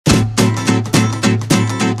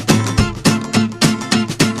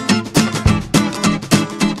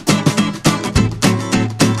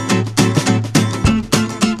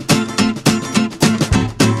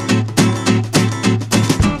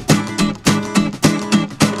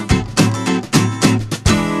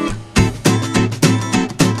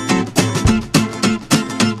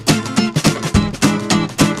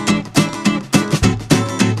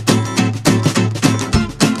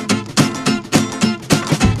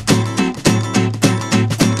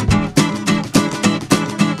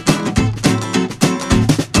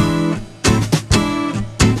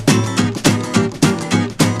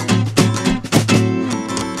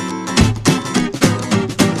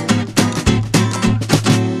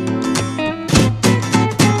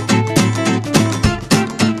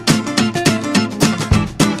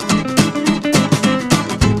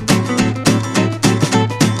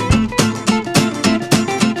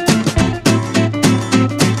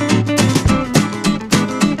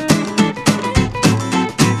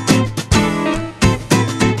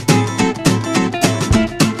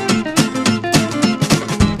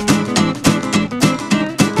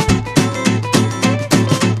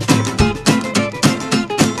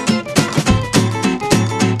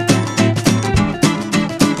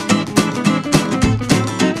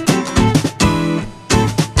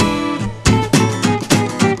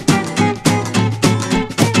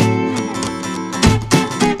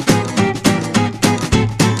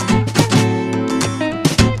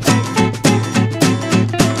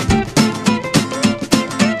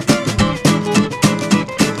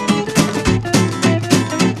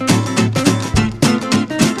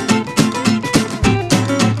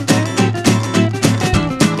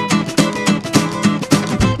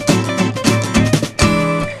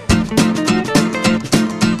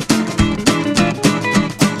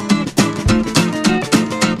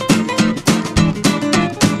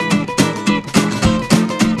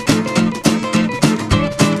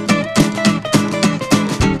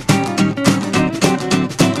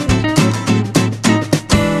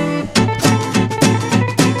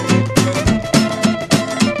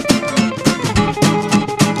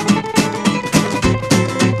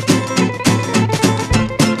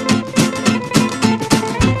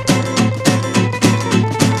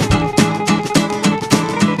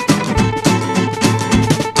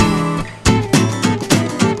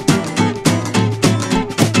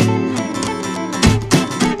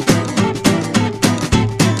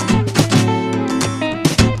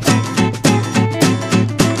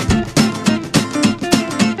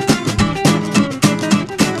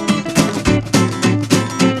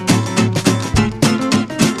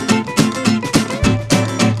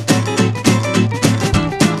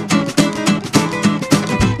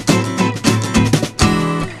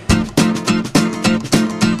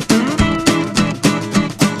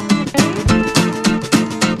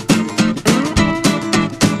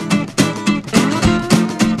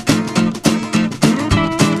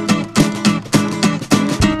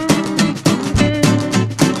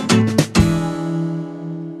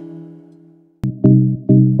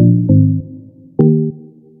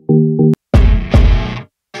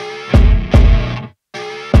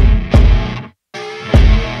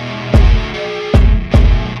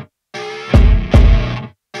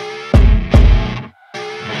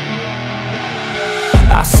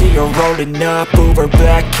I see her rolling up, Uber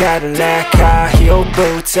black Cadillac, high heel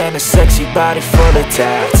boots and a sexy body full of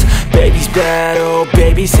tats. Baby's bad, oh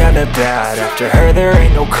baby's hella bad. After her there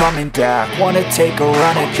ain't no coming back. Wanna take a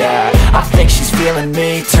run at that. I think she's feeling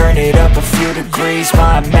me, turn it up a few degrees.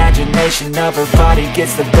 My imagination of her body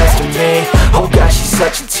gets the best of me. Oh gosh, she's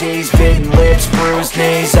such a tease, bitten lips, bruised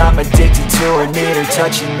knees. I'm addicted to her, need her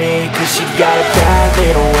touching me, cause she got a bad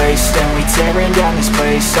little waist. And we tearing down this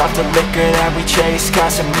place, off the liquor that we chase.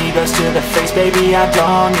 Casamigos to the face, baby I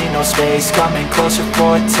don't need no space. Coming closer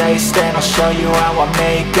for a taste, and I'll show you how I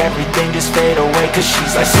make everything just fade away. Cause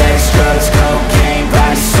she's like sex, drugs, cocaine,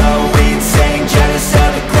 body so insane. Jealous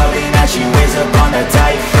of the clothing that she wears up on a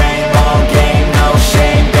tight frame. All game, no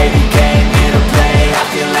shame, baby came here to play. I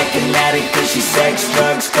feel like an addict cause she's sex,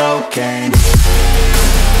 drugs, cocaine.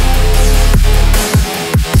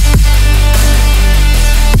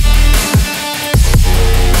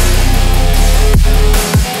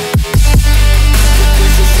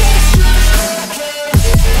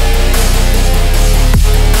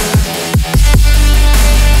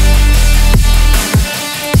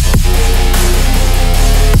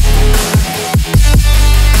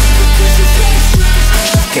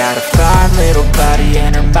 Got a fine little body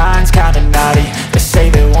and her mind's kinda naughty. They say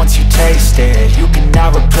that once you taste it, you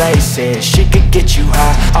cannot replace it. She could get you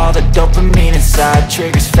high, all the dopamine inside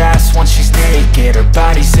triggers fast once she's naked. Her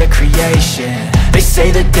body's a creation. They say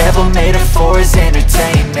the devil made her for his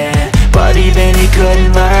entertainment, but even he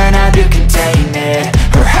couldn't learn how to contain it.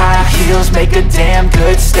 Her high heels make a damn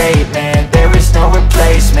good statement. There is no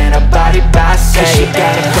replacement, a body by Satan. She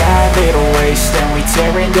got a bad little waist, and we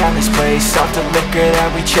tearing down this place. Off the liquor that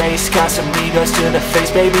we chase, Casamigos to the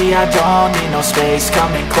face. Baby, I don't need no space.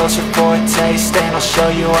 Coming closer for a taste, and I'll show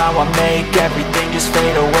you how I make everything just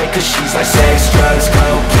fade away. Cause she's like sex, drugs,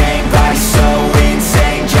 cocaine, body so